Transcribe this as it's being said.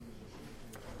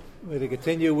We're going to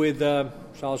continue with Shalosh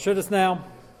Shudas now.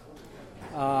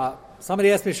 Somebody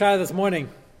asked me Shai this morning,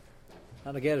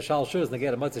 not to get a Shalosh Shudas, to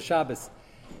get a Motzei Shabbos.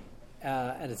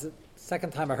 And it's the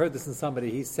second time I heard this from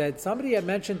somebody. He said, somebody had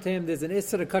mentioned to him there's an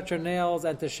Issur to cut your nails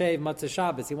and to shave Motzei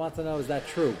Shabbos. He wants to know, is that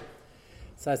true?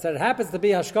 So I said, it happens to be,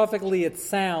 hashkafically, it's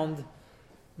sound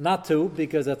not to,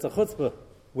 because it's a chutzpah.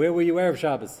 Where were you Erev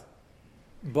Shabbos?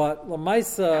 But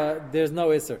L'maisa, there's no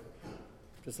Issur.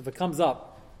 Just if it comes up.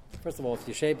 First of all, if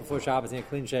you shave before Shabbos and you're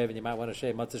clean shaven, you might want to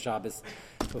shave Motzei Shabbos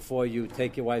before you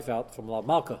take your wife out from Lav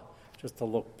Malka, just to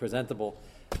look presentable.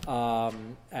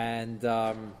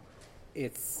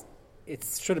 It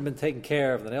should have been taken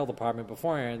care of in the nail department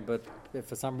beforehand, but if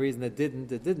for some reason it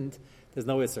didn't, there's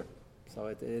no Issur. So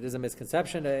it is a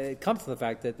misconception. It comes from the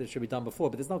fact that it should be done before,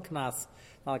 but there's no Knas,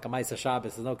 not like a Ma'aseh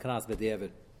Shabbos, there's no Knas b'diavad.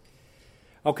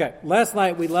 Okay, last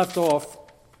night we left off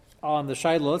on the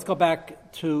Shiloh. Let's go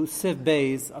back to Siv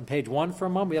Beis on page 1 for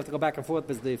a moment. We have to go back and forth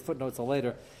because the footnotes are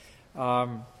later.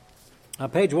 On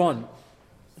page 1,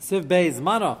 Siv Beis,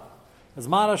 Zmana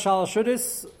Shalosh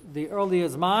Shudas, the earlier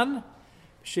Zman,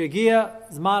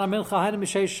 Shegia, Zmana Mincha, Hainu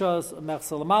Misheshos,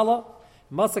 Mechsel Amala,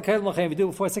 Masa Kelim Lachem, you do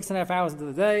before 6.5 hours into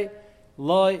the day,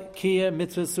 Loi, Kia,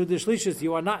 Mitzvah, Sudish, Lishis,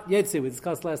 you are not Yetzi. We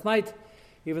discussed last night,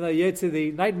 even though Yetzi,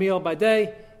 the night meal by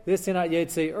day, this you're not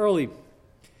Yetzi early.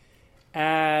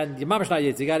 And your mama's not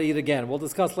yet, so you got to eat again. We'll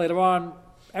discuss later on.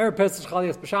 Erev Pesach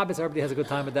Chalias B'Shabbos, everybody has a good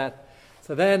time with that.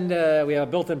 So then we have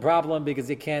a built-in problem because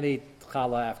you can't eat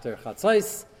challah after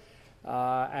chatzos,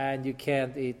 and you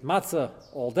can't eat matzah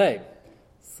all day.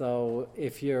 So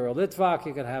if you're a Litvak,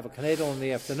 you can have a kanedel in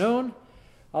the afternoon.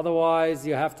 Otherwise,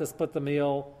 you have to split the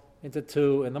meal into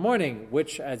 2 in the morning,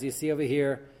 which, as you see over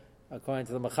here, according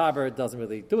to the Mechaber, doesn't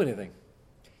really do anything.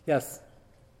 Yes?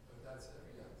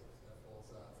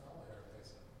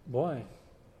 Boy,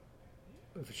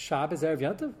 if Shabbos Erev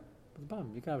Yantiv,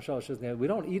 you can have Shalosh Shudas. We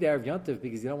don't eat Erev Yantiv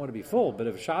because you don't want to be full. But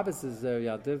if Shabbos is Erev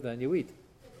Yantiv, then you eat.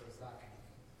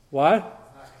 What?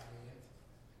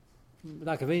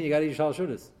 Not convenient. You got to eat Shalosh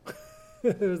Shudas.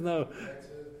 There's no.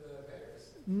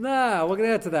 No, we're going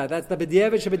to get to that. That's the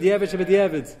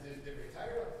b'diavad.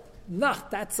 No,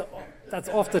 that's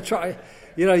off the chart.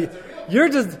 You know, you're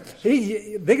just,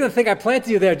 they're going to think I planted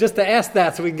you there just to ask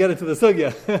that so we can get into the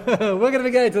sugya. We're going to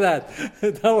be getting to that.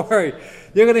 Don't worry.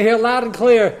 You're going to hear loud and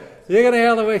clear. You're going to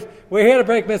hear, we're here to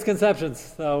break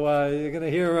misconceptions. So you're going to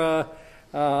hear,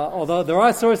 although there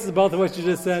are sources of both of what you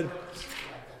just said.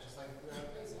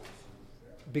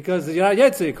 Because you're not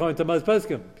Yetzi, according to most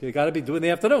poskim. You got to be doing the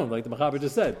afternoon, like the Mechaber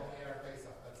just said.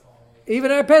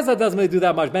 Even Erev Pesach doesn't really do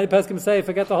that much. Many poskim say,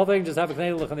 forget the whole thing, just have a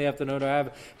knedel in the afternoon,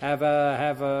 or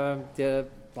the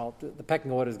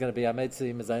pecking order is going to be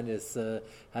Ametzi Mezainis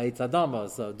Ha'itz Adama.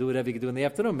 So do whatever you can do in the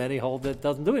afternoon. Many hold that it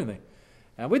doesn't do anything,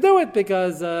 and we do it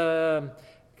because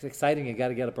it's exciting. You got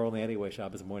to get up early anyway.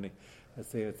 Shabbos morning.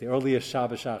 It's the earliest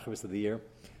Shabbos Shacharis of the year.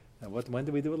 And when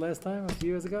did we do it last time? A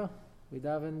few years ago. We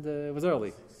davened. It was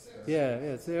early. Yeah,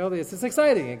 it's early. It's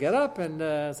exciting. You get up,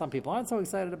 and some people aren't so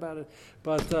excited about it,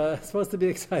 but it's supposed to be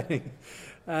exciting.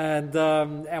 And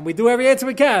we do every Yetzi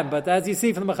we can. But as you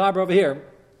see from the Mechaber over here,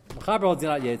 Mechaber holds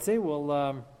not Yetzi.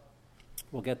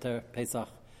 We'll get to Pesach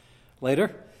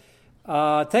later.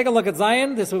 Take a look at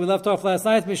Zion. This is what we left off last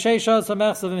night. If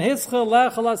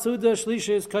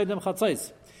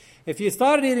you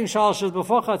started eating Shalosh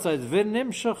before Chatzos,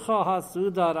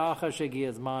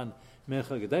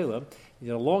 you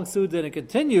had a long Suda and it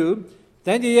continued,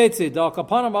 then you Yetzi.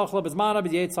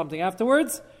 But you ate something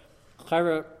afterwards.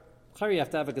 You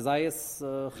have to have a Gazayas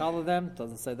Chala them.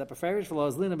 Doesn't say that preferish.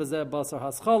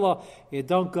 You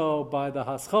don't go by the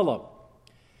Haschala.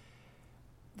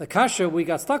 The kasha we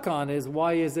got stuck on is,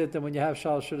 why is it that when you have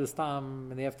Shalosh Shudas Tam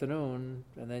in the afternoon,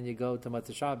 and then you go to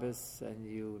Motzei Shabbos, and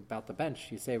you, about the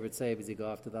bench, you say it save as you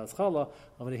go after the Haschala.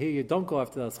 I'm going to hear you don't go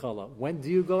after the Haschala. When do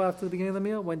you go after the beginning of the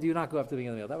meal? When do you not go after the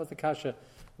beginning of the meal? That was the kasha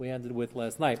we ended with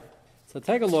last night. So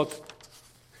take a look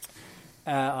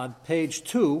on page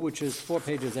 2, which is 4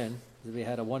 pages in. We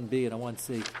had a 1b and a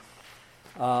 1c.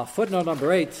 Footnote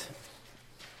number 8,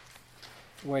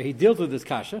 where he deals with this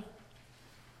kasha.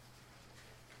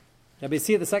 Now, you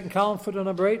see the second column, footnote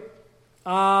number 8.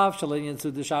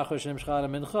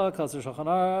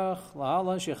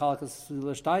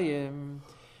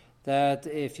 That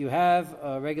if you have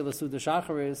a regular Suda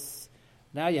Shacharis,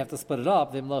 now you have to split it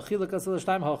up. Which means it's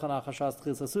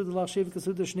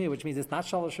not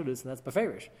Shalosh Shudas, and that's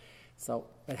Beferish. So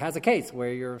it has a case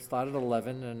where you're started at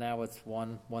 11 and now it's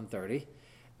 1:30.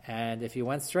 And if you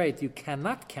went straight, you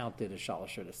cannot count it as Shalosh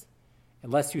Shudas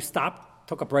unless you stopped,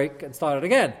 took a break, and started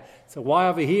again. So why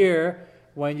over here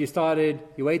when you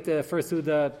ate the first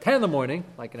Suda 10 in the morning,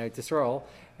 like in Eretz Yisrael,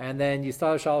 and then you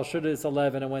started Shal Shudas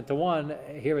 11 and went to 1,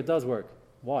 here it does work.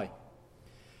 Why?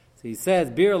 So he says,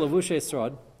 Bir Lavushe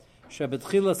Srod,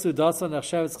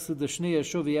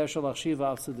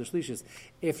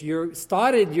 if you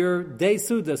started your day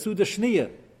Suda Shniya,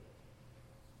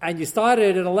 and you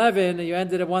started at 11 and you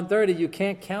ended at 1:30, you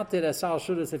can't count it as Shal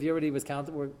Shudas if you already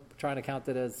were trying to count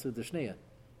it as Suda Shniya.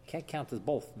 You can't count as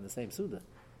both in the same Suda,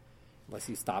 unless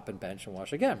you stop and bench and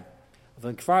wash again.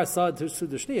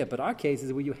 But our case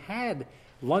is where you had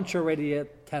lunch already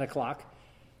at 10 o'clock,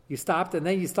 you stopped, and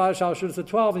then you started Shal Shudas at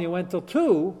 12, and you went till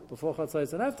 2, before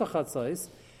Chatzos and after Chatzos.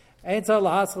 The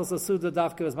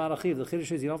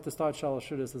Chiddush is you don't have to start Shal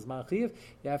Shudas as Man Chiv,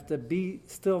 you have to be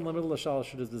still in the middle of Shal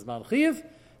Shudas as Man Chiv.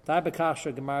 Everybody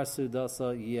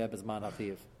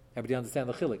understand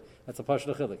the chilik? That's a part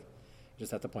of the chilik. You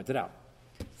just have to point it out.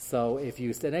 So if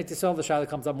you stay in Eretz Yisrael, the shayla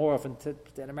comes up more often.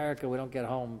 In America, we don't get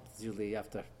home. It's usually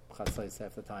after chatzos,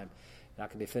 half the time. You're not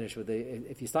going to be finished with it.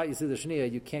 If you start Yisuda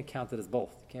Shniya, you can't count it as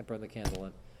both. You can't burn the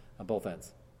candle on both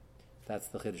ends. That's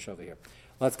the chiddush over here.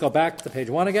 Let's go back to page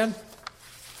 1 again.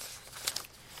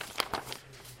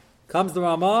 Comes the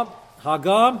Ramah,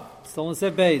 Hagam, still in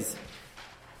Sef Beis.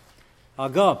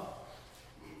 Hagam.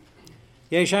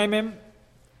 Yeshaimim.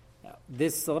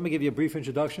 This, let me give you a brief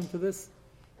introduction to this.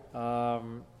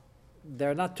 There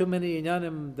are not too many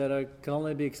inyanim that can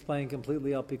only be explained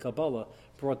completely al pi Kabbalah,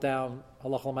 brought down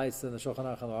halach l'maisa in the Shulchan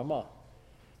Aruch and the Ramah.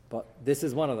 But this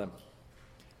is one of them.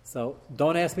 So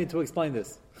don't ask me to explain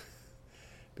this,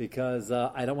 because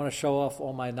I don't want to show off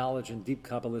all my knowledge in deep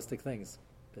Kabbalistic things.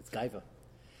 It's gaiva.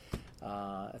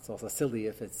 It's also silly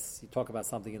if you talk about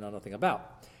something you know nothing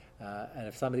about. And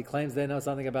if somebody claims they know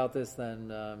something about this,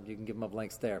 then you can give them a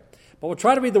blank stare. But we'll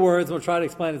try to read the words, we'll try to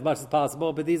explain as much as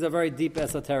possible, but these are very deep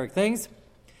esoteric things.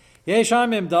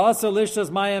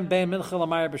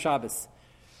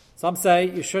 Some say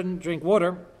you shouldn't drink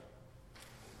water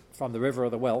from the river or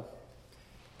the well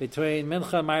between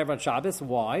Mincha and Ma'ariv on Shabbos.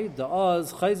 Why? The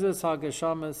neshamas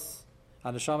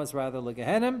rather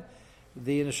legehenim.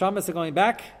 The neshamas are going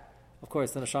back. Of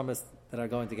course, the neshamas that are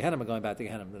going to Gehenim are going back to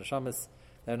Gehenim. The neshamas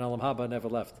that are in Olam Haba never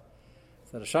left.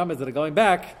 So the neshamas that are going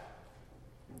back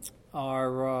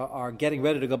are getting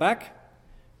ready to go back.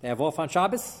 They have off on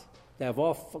Shabbos. They have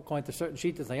off according to certain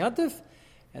shittas on Yantif,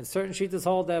 and certain shittas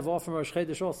hold they have off from Rosh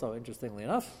Chodesh also. Interestingly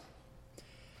enough,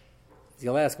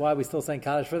 you'll ask why are we still saying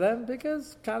Kaddish for them?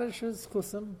 Because Kaddish is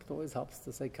kusim. It always helps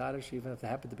to say Kaddish even if they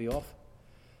happen to be off.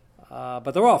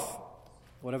 But they're off,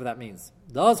 whatever that means.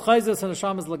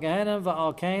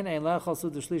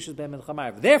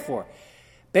 Therefore,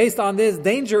 based on this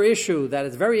danger issue that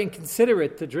it's very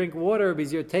inconsiderate to drink water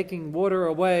because you're taking water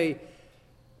away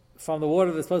from the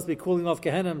water that's supposed to be cooling off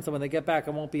Gehenim, so when they get back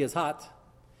it won't be as hot.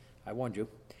 I warned you.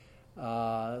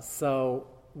 So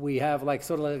we have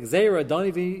sort of like Zera, don't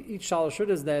even eat Shalosh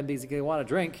Shudas then because you're going to want to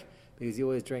drink, because you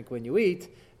always drink when you eat,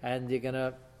 and you're going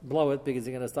to blow it because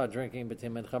you're going to start drinking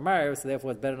B'tim Mincha Ma'ariv, so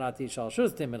therefore it's better not to eat Shalosh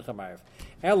Shudas B'tim Mincha Ma'ariv.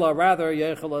 Ella, rather,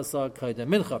 Yechel Asa Kaidem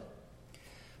Mincha.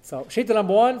 So, Shita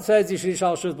number 1 says you should eat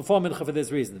Shalosh Shudas before Mincha for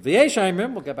this reason.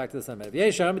 V'yeshaimim, we'll get back to this in a minute.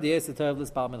 V'yeshaimim, the Yesed Tev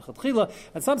L'Spal Mincha Tchila,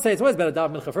 and some say it's always better to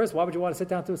daven Mincha first. Why would you want to sit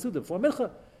down to a Suda before Mincha?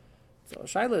 So,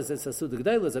 Shaila is it's a Suda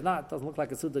Gedela, is it not? It doesn't look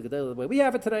like a Suda Gedela the way we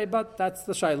have it today, but that's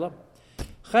the Shaila.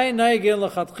 Chayin Naigin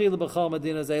L'Chatchila B'chol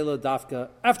Medina Zayla Dafka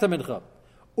after Mincha.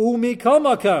 Umi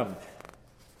Komakam.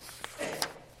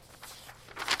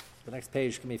 The next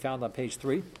page can be found on page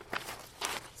 3.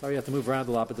 Sorry you have to move around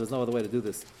a lot, but there's no other way to do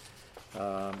this.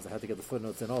 So I had to get the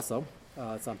footnotes in also.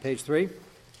 It's on page 3.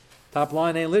 Top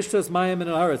line, Ein Lishtus Mayim in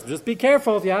Haaretz. Just be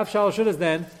careful if you have Shalosh Shudas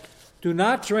then. Do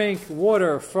not drink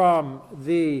water from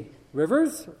the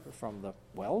rivers, from the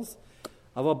wells.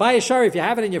 Although by Yashari, if you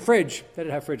have it in your fridge, they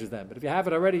didn't have fridges then, but if you have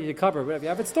it already in your cupboard, but if you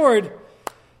have it stored,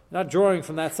 not drawing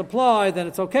from that supply, then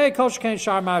it's okay. Kol Shekain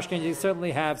Shar Mashkin, you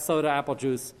certainly have soda, apple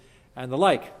juice, and the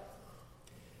like.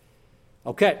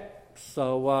 Okay,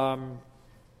 so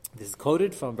this is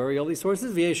quoted from very early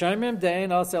sources.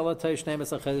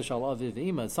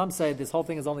 Some say this whole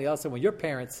thing is only us, and when your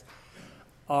parents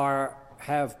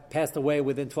have passed away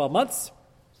within 12 months,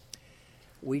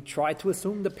 we try to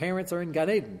assume the parents are in Gan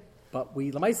Eden, but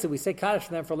we say Kaddish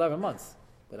for them for 11 months.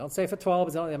 They don't say for 12,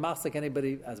 it's only a maslik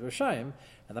anybody as Rishayim,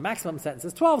 and the maximum sentence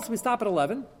is 12, so we stop at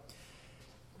 11,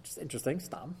 which is interesting,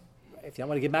 stam. If you don't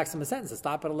want to give maximum sentences,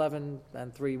 stop at 11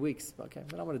 and 3 weeks. Okay,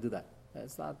 we don't want to do that.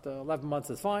 It's not 11 months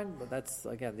is fine, but that's,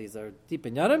 again, these are deep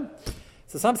in Yanim.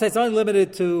 So some say it's only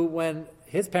limited to when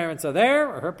his parents are there,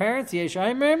 or her parents, Yesh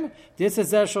Aimrim, this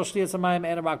is Zeshel Shliyas Amayim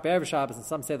and Arak Be'erev Shabbos, and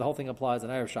some say the whole thing applies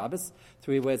on Erev Shabbos.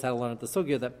 3 ways how to learn the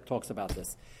Sugya that talks about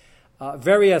this.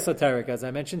 Very esoteric, as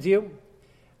I mentioned to you.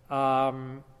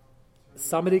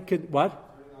 Somebody could, what?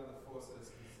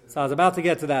 So I was about to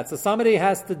get to that. So somebody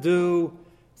has to do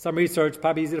some research,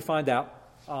 probably easy to find out,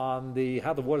 on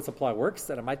how the water supply works,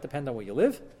 and it might depend on where you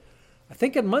live. I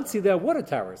think in Muncie there are water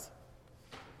towers.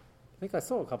 I think I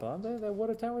saw a couple. Aren't there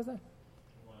water towers there?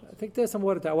 I think there's some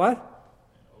water towers. What?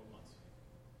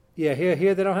 Yeah, here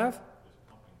they don't have? There's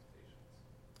pumping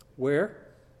stations. Where?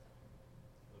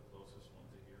 The closest one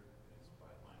to here is by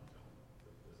Limetown.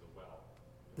 There's a well.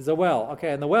 There's a well.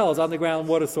 Okay, and the well is underground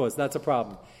water source. That's a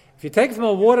problem. If you take it from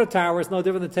a water tower, it's no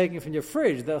different than taking it from your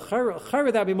fridge. The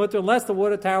chayra that be mutter unless the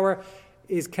water tower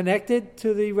is connected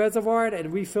to the reservoir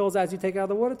and refills as you take it out of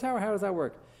the water tower. How does that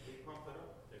work? They pump it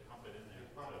up. They pump it in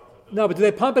there. No, but do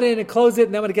they pump it in and close it,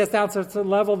 and then when it gets down to a certain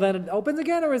level, then it opens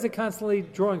again, or is it constantly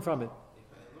drawing from it? In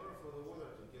order for the water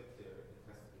to get there, it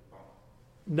has to be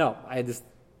pumped. No,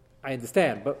 I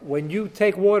understand. But when you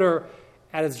take water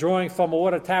and it's drawing from a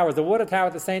water tower, is the water tower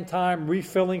at the same time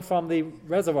refilling from the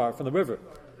reservoir, from the river?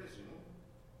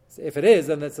 So if it is,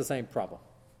 then it's the same problem.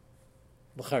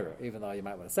 Even though you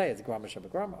might want to say it's grama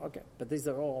shabbagrama. Okay, but these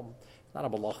are all, not a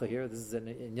malacha here. This is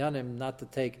in Yanim not to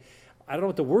take, I don't know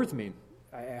what the words mean.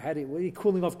 What are you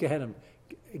cooling off Gehenim?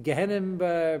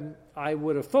 Gehenim, I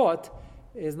would have thought,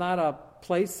 is not a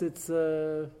place, it's... In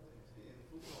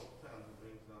football time,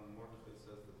 Mordechai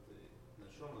says that the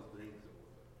neshamas drink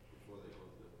the water before they go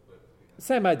to the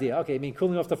Same idea. Okay, I mean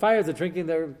cooling off the fires, they're drinking,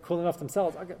 they're cooling off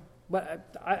themselves. Okay.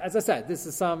 But as I said, this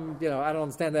is some, I don't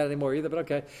understand that anymore either, but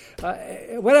okay.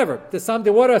 Whatever.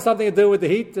 The water has something to do with the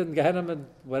heat and Gehenna and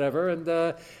whatever,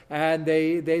 and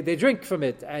they drink from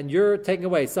it, and you're taking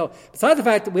away. So, besides the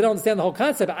fact that we don't understand the whole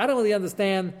concept, I don't really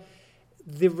understand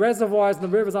the reservoirs and the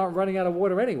rivers aren't running out of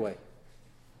water anyway.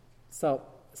 So,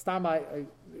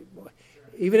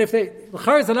 even if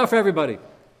l'char is enough for everybody.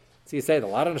 So you say, a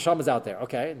lot of neshamas out there.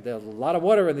 Okay, there's a lot of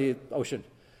water in the ocean.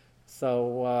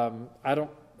 So,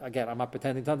 I'm not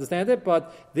pretending to understand it,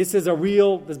 but this is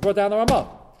this brought down the Ramah.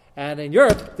 And in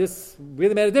Europe, this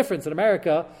really made a difference. In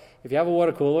America, if you have a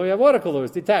water cooler, you have water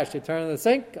coolers detached. You turn it in the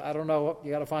sink. I don't know.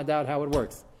 You got to find out how it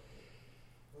works. Is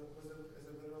it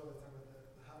literal the time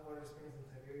the hot water springs in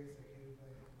Tiberias are heated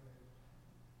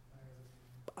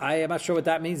by I am not sure what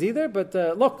that means either, but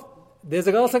look, there's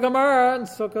also a Gemara in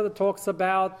Sukkah that talks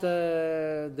about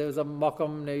there's a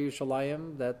Makom near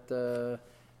Yerushalayim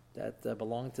that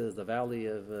belonged to the valley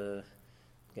of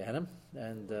Gehenna,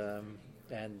 and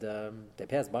they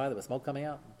passed by. There was smoke coming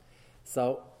out.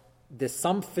 So there's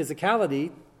some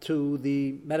physicality to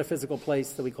the metaphysical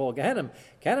place that we call Gehenna.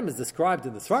 Gehenna is described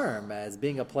in the Svarim as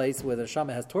being a place where the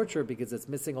neshama has torture because it's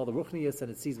missing all the ruchnius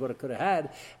and it sees what it could have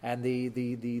had, and the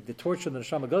torture the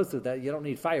neshama goes through, that you don't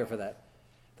need fire for that.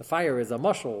 The fire is a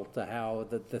mushal to how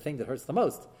the thing that hurts the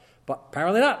most, but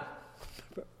apparently not.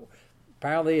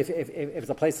 Apparently, if it's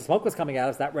a place the smoke was coming out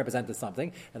of, that represented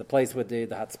something, and the place with the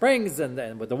hot springs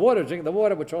and with the water, drinking the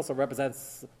water, which also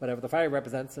represents whatever the fire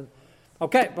represents. And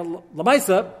okay, but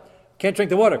Lamaisa can't drink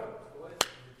the water. What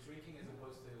drinking as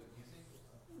opposed to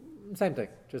using? Same thing.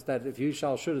 Just that if you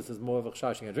shall shoot, this is more of a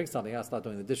chashing and drink something. I'll start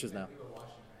doing the dishes now. People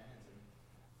washing their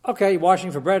hands. Okay,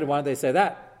 washing for bread. Why don't they say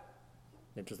that?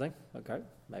 Interesting. Okay,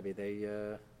 maybe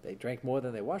they drank more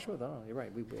than they wash with. Oh, you're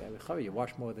right. You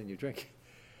wash more than you drink.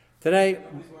 Today,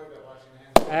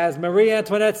 as Marie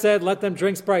Antoinette said, let them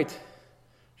drink Sprite.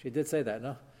 She did say that,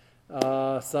 no?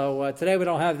 So today we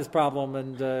don't have this problem,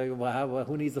 and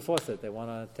who needs the faucet? They want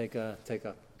to take a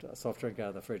soft drink out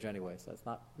of the fridge anyway, so it's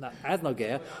not as no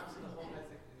gear.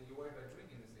 You worry about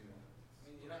drinking this anymore.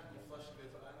 I mean, you flush it,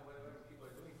 whatever people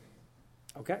are doing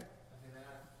things. Okay. I think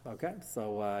Okay.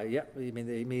 So you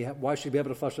mean why should you be able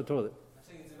to flush the toilet? I'm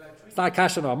saying it's about drinking. It's not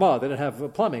kasha no amah. They didn't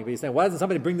have plumbing, but you're saying why doesn't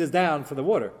somebody bring this down for the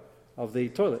water of the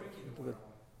toilet?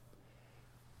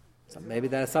 So maybe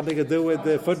that has something to do with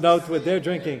the footnote with their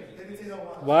drinking.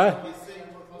 What?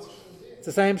 It's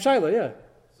the same shaila, yeah.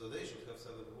 So they should have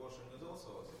said that the washing is also,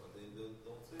 but they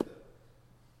don't say that.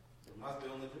 It must be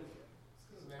only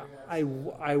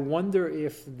drinking. I wonder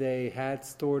if they had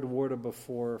stored water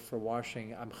before for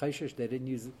washing. I'm chayshish they didn't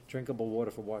use drinkable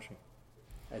water for washing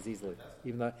as easily,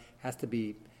 even though it has to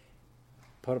be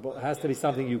potable. It has to be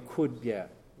something you could, yeah.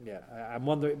 I'm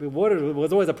wondering. Water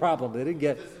was always a problem. They didn't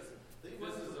get. This is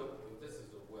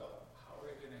a well. How are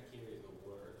you going to carry the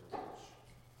water to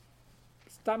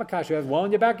wash? Stamakash, you have a well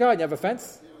in your backyard. You have a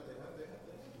fence. They have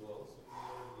wells.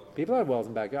 People have wells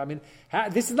in backyard. I mean,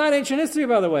 this is not ancient history,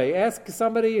 by the way. Ask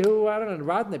somebody who, I don't know, in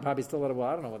Rodden, they probably still had a well.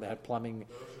 I don't know when they had plumbing.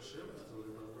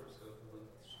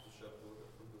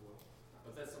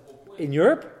 But that's the whole point. In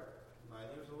Europe? 9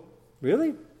 years old. Really?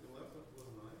 He left it was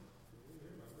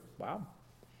 9. Wow.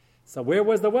 So where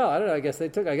was the well? I don't know. I guess they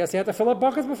had to fill up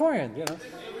buckets beforehand. You know.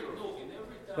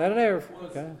 They had an Erev.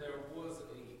 Okay. There was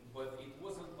but it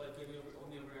wasn't like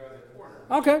on every other corner.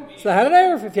 Okay. So they had an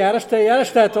Erev. If you had a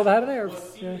shtetl, they had an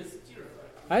Erev. Yeah.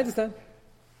 I understand.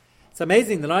 It's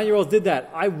amazing. The 9-year-olds did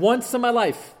that. I once in my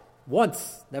life,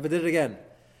 never did it again,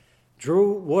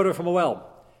 drew water from a well.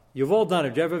 You've all done it.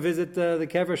 Did you ever visit the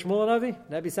Kever Shmuel Navi,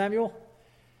 Nebi Samuel?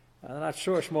 I'm not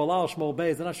sure, Shmuel Al, Shmuel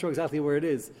Beis, I'm not sure exactly where it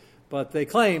is. But they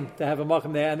claim to have a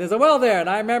makom there, and there's a well there. And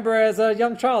I remember as a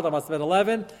young child, I must have been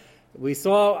 11, I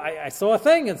saw a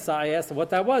thing, and so I asked them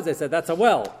what that was. They said, that's a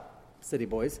well, city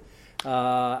boys.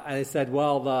 And they said,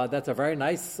 well, that's a very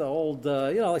nice old,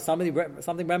 like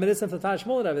something reminiscent of Taj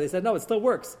Shmuel. They said, no, it still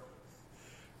works.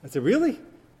 I said, really?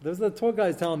 Those are the tour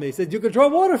guys telling me. He said, you could draw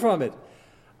water from it.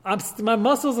 My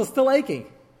muscles are still aching.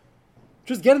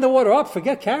 Just getting the water up,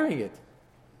 forget carrying it.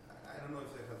 I don't know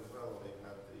if they have the well or they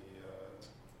have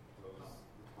those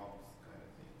pumps kind of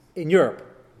things. In Europe.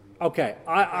 Okay.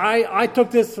 I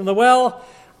took this from the well.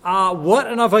 What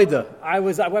an avodah. I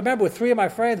remember with 3 of my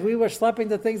friends, we were schlepping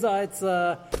the things.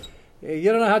 You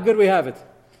don't know how good we have it.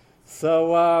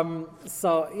 So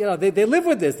they live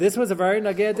with this. This was a very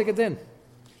nageh dikadin.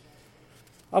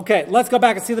 Okay, let's go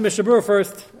back and see the Mishnah Berurah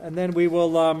first, and then we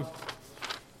will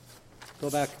go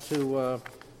back to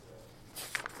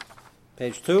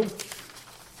page 2.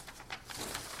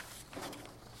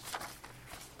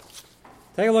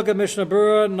 Take a look at Mishnah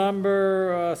Berurah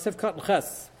number Sifkat and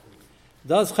Ches.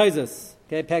 Does Chayzis.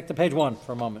 Okay, back to page 1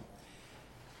 for a moment.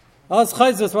 Az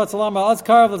Chayzis, what's alama? Az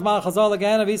Karv, Lazman Chazal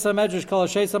again, Avisa Medrash, Kol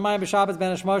Shesa Mayim, B'Shabbos,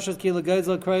 Ben Hashmoshes, Kila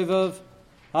Gezel, Krevav,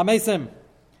 Hamesim.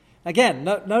 Again,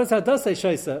 notice how it does say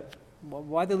Shesa.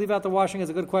 Why they leave out the washing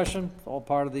is a good question. It's all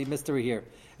part of the mystery here.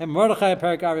 And Mordechai,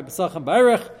 Perik Ari, Pesachim,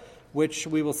 Bayrich, which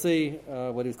we will see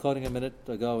what he was quoting a minute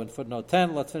ago in footnote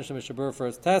 10. Let's finish the Mishnah Berurah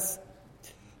first. Test.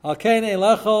 Alkein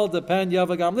Elechol, depend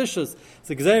Yavagam Lishus. It's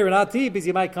a Gzeir and Ati, because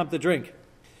you might come to drink.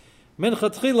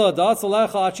 Mincha Tchila, Das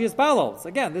Alecha, Achias Balos.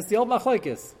 Again, this is the old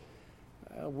Machlokes.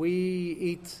 We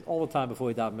eat all the time before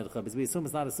we daven mincha because we assume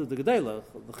it's not a suda gedela.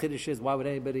 The chiddush is, why would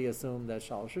anybody assume that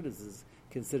shalosh shudas is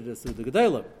considered a suda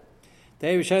gedela?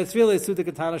 They say it's really a suda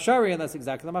katana shari, and that's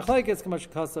exactly the machlekes.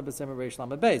 Kamash kasa b'semer reish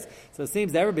lamed beis. So it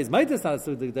seems that everybody's might is not a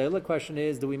suda gedela. The question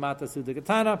is, do we mata suda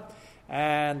katana?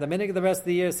 And the meaning of the rest of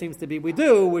the year seems to be we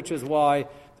do, which is why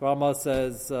the Rama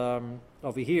says over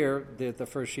here the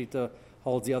first shita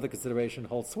holds the other consideration,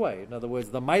 holds sway. In other words,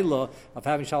 the maila of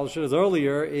having shalosh shudas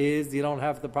earlier is you don't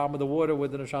have the problem with the water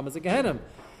with the neshamas and gehenim.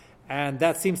 And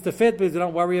that seems to fit because you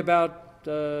don't worry about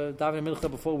davening mincha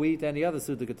before we eat any other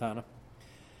suda katana.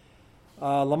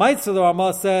 Lamaitza, the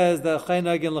Rama says that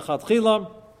chaynagin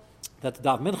lechatchila, that the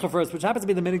daven mincha first, which happens to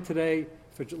be the minhag today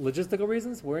for logistical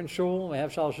reasons. We're in shul, we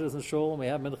have shalosh shudas in shul, and we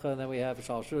have mincha, and then we have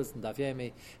shalosh shudas and daf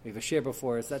yomi. We have a shir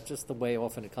before us. That's just the way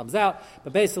often it comes out.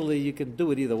 But basically, you can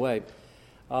do it either way.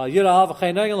 Certainly,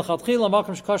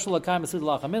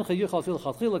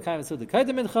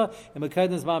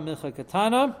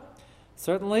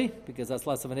 because that's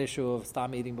less of an issue of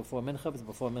stam eating before mincha, it's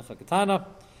before mincha katana,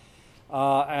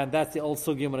 and that's the old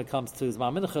sugya when it comes to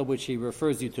zman mincha, which he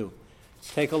refers you to.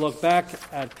 Take a look back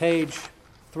at page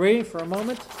 3 for a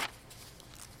moment.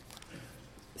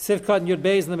 Sifkat and Yud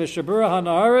Beis in the Mishnah Berurah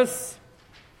Hanaharis.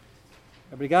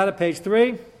 Everybody got it? Page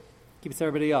 3. Keeps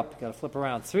everybody up. Got to flip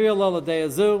around. Tzriya Lola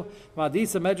Deyazu,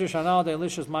 Madisa Medrash Anal De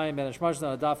Elishas Mayim Ben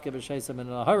Hashmashna Adaf Kibet Shesim in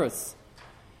Naharis.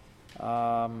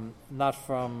 Not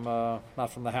from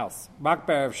the house.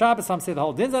 Makbar of Shabbos. Some say the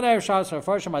whole din's on Erev Shabbos. From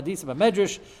Farshim Madisa Ben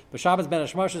Medrash, but Shabbos Ben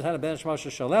Hashmashna had a Ben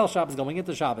Hashmashna Shalel. Shabbos going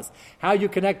into Shabbos. How you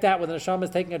connect that with an Neshama is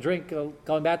taking a drink,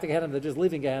 going back to Gehenim, they're just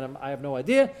leaving Gehenim. I have no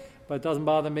idea, but it doesn't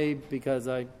bother me because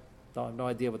I have no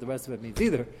idea what the rest of it means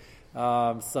either.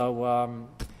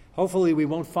 Hopefully we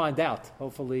won't find out.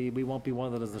 Hopefully we won't be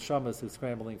one of those neshamas who's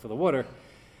scrambling for the water,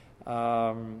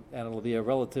 and it'll be a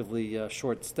relatively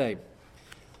short stay.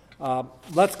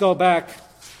 Let's go back. So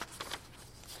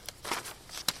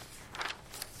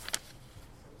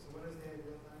what is the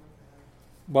ideal time to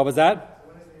have? What was that? So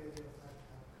what is the ideal time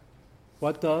to have?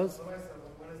 What does? So what is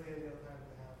the ideal time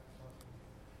to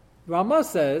have? Rama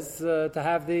says to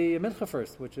have the mincha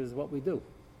first, which is what we do.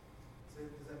 So does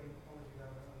that mean only if you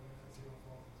have a zero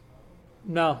fault?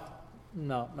 No.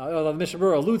 Although the Mishnah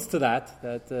Berurah alludes to that.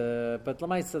 But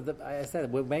Lamaisa, I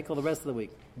said we make all the rest of the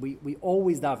week. We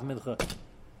always daven mincha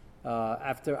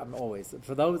after. Always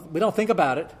for those we don't think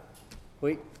about it.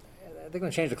 They're going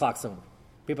to change the clock soon.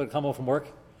 People come home from work.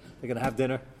 They're going to have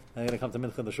dinner. And they're going to come to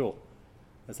mincha in the shul.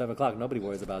 At 7:00. Nobody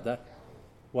worries about that.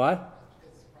 Why?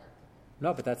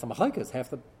 No, but that's a machlekes.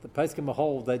 Half the poskim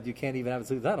hold that you can't even have a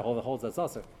sudan. The whole holds that's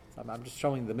also. So I'm just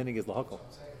showing the meaning is lahakol. So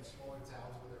I'm saying in smaller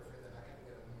towns where they're afraid they're not going to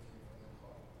get a minhag from their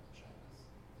car on Shabbos,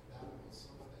 that would be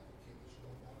something that you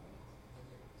can't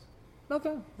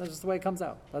Okay, that's just the way it comes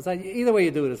out. That's how, either way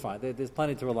you do it is fine. There's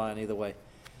plenty to rely on either way.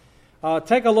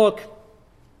 Take a look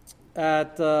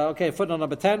at footnote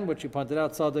number 10, which you pointed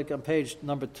out, Sadik, on page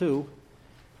number 2.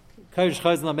 Kodesh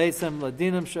Chazon Lamesim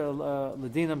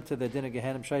Ladinam to the Din of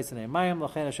Gehenim Shaisin Mayim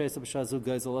Lachena Shaisa B'Shazu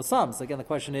Gezel Asam. So again, the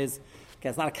question is, okay,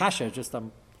 it's not a kasha. Just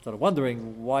I'm sort of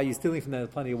wondering why you're stealing from there.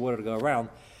 There's plenty of water to go around.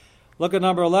 Look at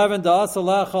number 11.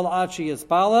 Da'asalachal Achi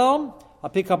Yispalel.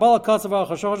 Api Kabbalah Kasav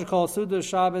Chashosh Kol Suda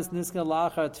Shabbos Niska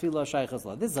Lachar Tefillah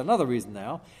Shaychas. This is another reason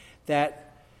now that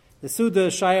the Suda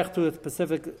Shaykh to a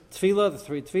specific Tefillah, the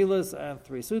 3 Tefillahs, and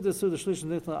 3 Sudas, Suda Shlish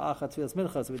Nichna Acha Tefillas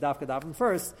Mincha. So we daven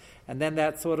first, and then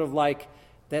that sort of like,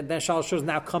 then Shal Shuz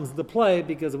now comes into play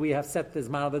because we have set this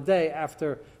amount of the day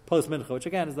after post Mincha, which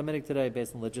again is the minhag today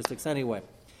based on logistics anyway.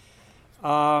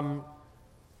 Okay,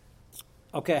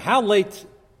 how late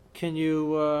can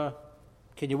you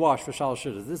wash for Shal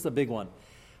Shuz? This is a big one.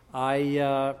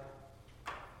 I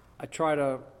try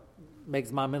to make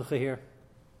Zman Mincha here.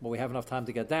 When we have enough time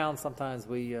to get down, sometimes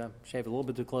we shave a little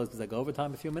bit too close because I go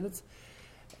overtime a few minutes.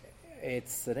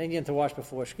 It's an Indian to wash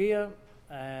before Shkia,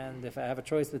 and if I have a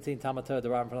choice between Talmud Torah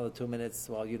D'Rabbanan for another 2 minutes,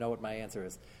 well, you know what my answer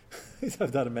is.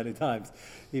 I've done it many times.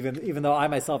 Even though I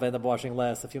myself end up washing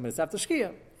less a few minutes after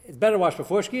Shkia. It's better to wash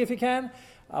before Shkia if you can.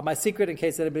 My secret, in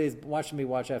case anybody's watching me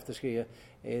watch after Shkia,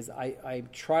 is I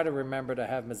try to remember to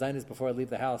have mezainis before I leave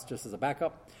the house just as a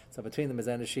backup. So between the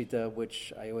mezainis shita,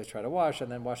 which I always try to wash, and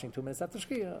then washing 2 minutes after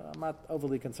Shkia, I'm not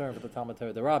overly concerned for the Talmud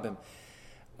Torah D'Rabbanan.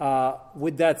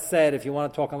 With that said, if you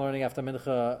want to talk on learning after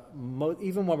Mincha,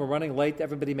 even when we're running late,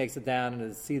 everybody makes it down and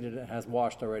is seated and has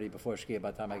washed already before Shkia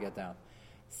by the time I get down.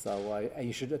 So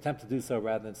you should attempt to do so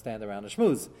rather than stand around and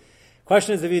schmooze.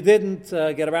 Question is, if you didn't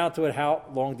get around to it, how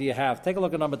long do you have? Take a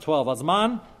look at number 12.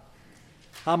 Azman.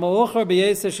 The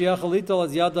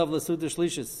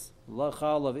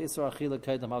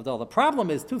problem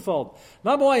is twofold.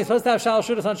 Number one, you're supposed to have Shal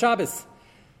Shudas on Shabbos.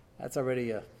 That's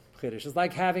already a chiddush. It's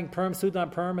like having Perm Sudan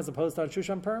Perm as opposed to on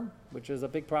Shushan Perm, which is a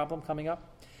big problem coming up.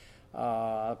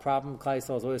 A problem Klal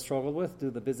Yisrael has always struggled with due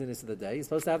to the busyness of the day. You're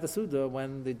supposed to have the Suda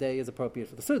when the day is appropriate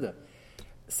for the Suda.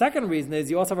 Second reason is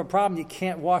you also have a problem. You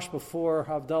can't wash before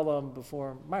Havdalah and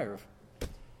before Ma'ariv.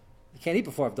 You can't eat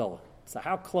before Havdalah. So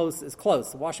how close is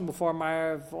close? Washing before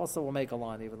Ma'ariv also will make a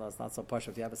line, even though it's not so push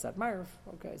if you have a set Ma'ariv.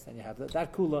 Okay, so then you have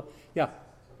that kula. Yeah.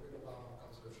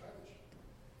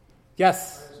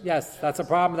 Yes, that's a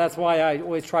problem. That's why I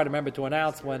always try to remember to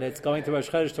announce when it's going to Rosh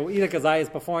Chodesh to either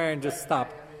Kazayas before and just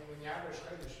stop. When you have Rosh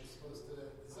Chodesh, you're supposed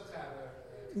to have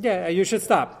Yeah, you should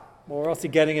stop, or else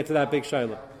you're getting into that big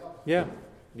shayla. Yeah,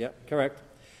 correct.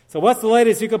 So what's the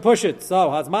latest you can push it? So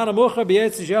Hazman Amucha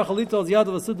b'yetzish yachalito ziyad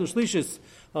v'sudu shlishis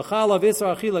l'chal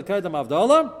avisar achila kaidam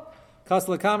avdala kas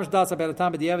l'kamish dasa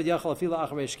b'eratam b'diavad yachal afila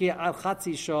acharei shkia ad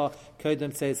chatzi shah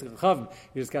kaidam tzeis l'chavim.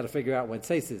 You just got to figure out when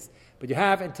tzeis is. But you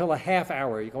have until a half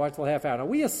hour. You can watch till a half hour. Now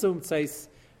we assume tzeis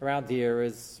around here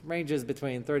ranges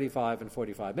between 35 and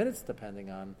 45 minutes,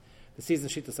 depending on the season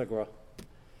shita sagra.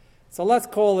 So let's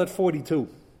call it 42.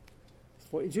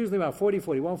 It's usually about 40,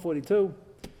 41, 42.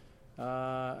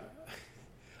 I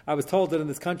was told that in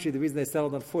this country, the reason they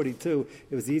settled on 42,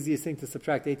 it was the easiest thing to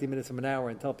subtract 18 minutes from an hour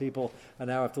and tell people an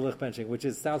hour after lich benching, which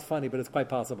sounds funny, but it's quite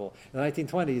possible. In the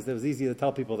 1920s, it was easy to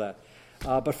tell people that.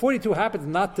 But 42 happens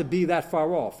not to be that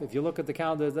far off. If you look at the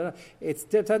calendar, it's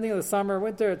depending on the summer,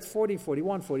 winter, it's 40,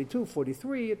 41, 42,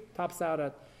 43. It tops out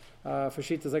at, for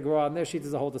Shitas Agra, and their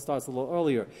Shitas Ahol starts a little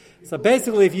earlier. So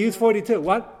basically, if you use 42,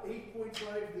 what?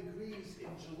 8.5 degrees in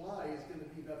July is going to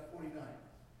be about 49.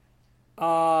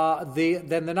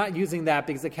 Then they're not using that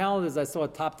because the calendars I saw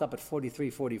topped up at 43,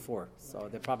 44. So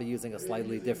they're probably using a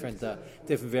slightly different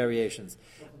variations.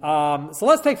 So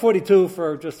let's take 42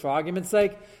 for argument's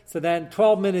sake. So then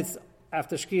 12 minutes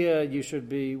after Shkia, you should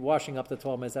be washing up to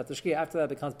 12 minutes after Shkia. After that, it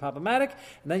becomes problematic.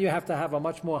 And then you have to have a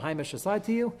much more Haimish side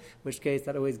to you, in which case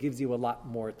that always gives you a lot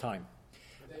more time.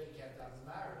 But then you can't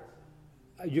daven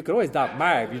Ma'ariv. You can always daven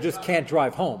Ma'ariv. You just can't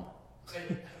drive home.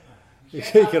 You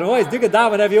can always do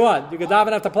daven whenever you want. You can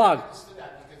daven after plug. I understood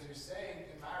that because you're saying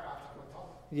in Ma'ariv after Kol.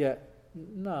 Yeah,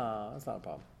 no, that's not a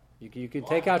problem. You can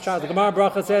take out Shabbos. The Gemara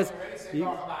Bracha says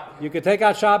you can take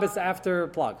out Shabbos after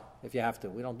plug if you have to.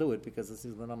 We don't do it because this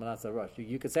is the Namanasa rush.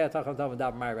 You could say Atacham Tov and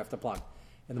daven Ma'ariv after plug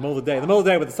in the middle of the day. In the middle of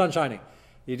the day with the sun shining,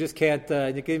 you just can't.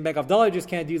 You can make Avdallah. You just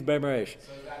can't use Be'er Maresh.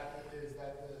 So is that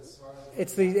as far as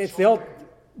It's the old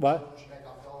what? You should make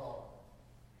Avdallah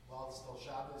while it's still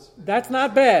Shabbos That's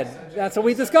not bad. That's what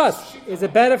we discussed. Is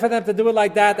it better for them to do it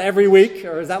like that every week,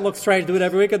 or does that look strange? Do it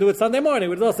every week, or do it Sunday morning?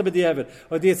 Would it also be the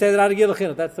Or do you say that out of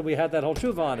Gilachin? That's we had that whole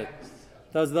tshuva on it.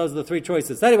 Those are the three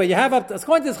choices. Anyway, you have up,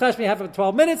 according to this cheshbon, you have up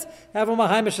 12 minutes. Have on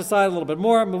Mahaimish aside a little bit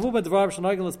more. Mevubah Dvarim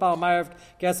Shanoigin L'Spal Ma'ariv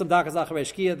Gesam Dakas Acharei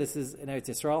Shkia. This is in Eretz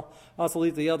Yisrael. Also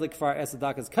lead the Yeldik Kfar Esed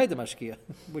Dakas Kaidem Shkia,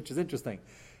 which is interesting.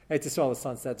 Eretz Yisrael, the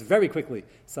sun sets very quickly.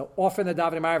 So often the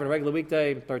Davening Ma'ariv on a regular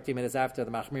weekday, 13 minutes after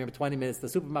the Machmirim, 20 minutes. The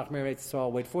Super Machmirim Eretz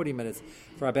Yisrael wait 40 minutes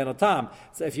for Rabbeinu Tam.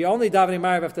 So if you're only Davening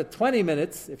Ma'ariv after 20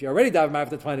 minutes, if you're already Davening Ma'ariv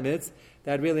after 20 minutes,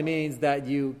 that really means that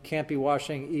you can't be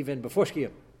washing even before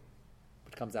Shkia.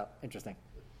 Comes out. Interesting.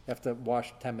 You have to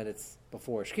wash 10 minutes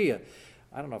before Shkia.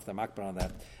 I don't know if they're makbar on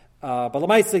that. But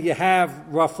Lamaisa, you have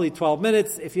roughly 12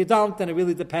 minutes. If you don't, then it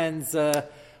really depends. A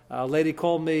lady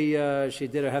called me. She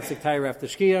did her hefsek taira after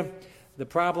Shkia. The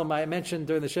problem I mentioned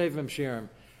during the Shavim Shirim,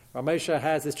 Ramesha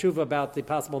has his tshuva about the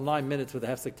possible 9 minutes with the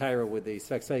hefsek taira with the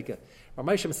Svek Sveika.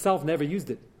 Ramesha himself never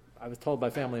used it. I was told by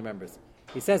family members.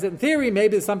 He says it in theory,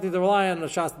 maybe it's something to rely on a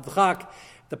Shas T'chak.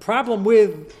 The problem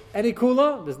with any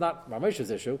kula, this is not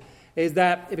Ramesh's issue, is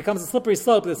that it becomes a slippery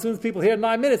slope. As soon as people hear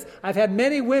 9 minutes, I've had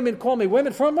many women call me,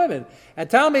 women, and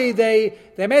tell me they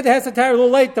made the Hesed Torah a little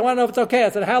late. They want to know if it's okay.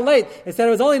 I said, how late? They said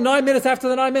it was only 9 minutes after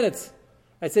the 9 minutes.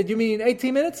 I said, you mean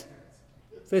 18 minutes?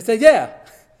 So they said, yeah.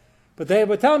 But they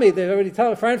would tell me, they already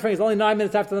tell me, friend, it's only 9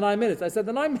 minutes after the 9 minutes. I said,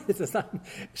 the 9 minutes is not,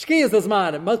 Shki is the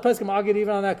Zman. And most poskim argued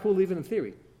even on that kula, even in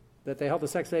theory, that they held the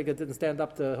Sex Vega didn't stand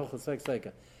up to Hilchos Sex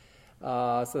Vega.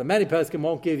 So the many poskim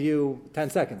won't give you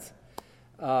 10 seconds.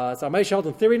 So Ramesh held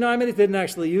in theory 9 minutes, didn't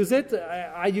actually use it.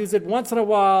 I use it once in a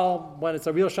while when it's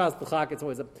a real shas l'chak. It's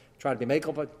always try to be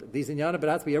makel, but these in yana, but it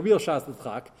has to be a real shas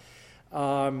l'chak.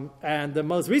 And the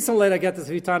most recent lady, I get this a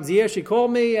few times a year, she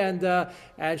called me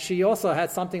and she also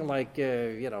had something like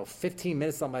 15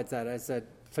 minutes, something like that. I said,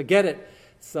 forget it.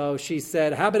 So she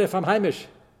said, how about if I'm Haimish?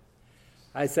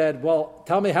 I said, well,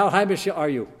 tell me how Haimish are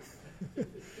you?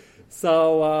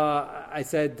 So I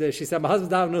said, she said, my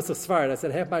husband davened Nusach Sfard. I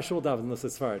said, half my shul davened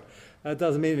Nusach Sfard. That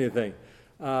doesn't mean anything.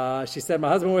 She said, my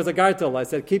husband wears a gartel. I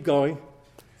said, keep going.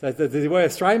 So I said, does he wear a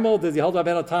shtreimel? Does he hold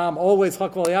Rabbeinu Tam always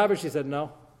chakval yaver? She said,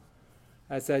 no.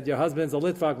 I said, your husband's a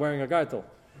litvak wearing a gartel.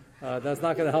 That's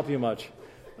not going to help you much.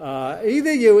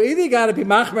 Either you got to be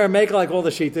machmer and make like all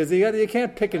the shitas. You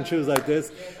can't pick and choose like this.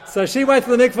 So she went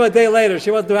to the mikveh a day later.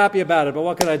 She wasn't too happy about it, but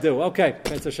what can I do? Okay,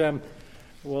 Mitzvah Hashem,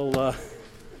 we'll...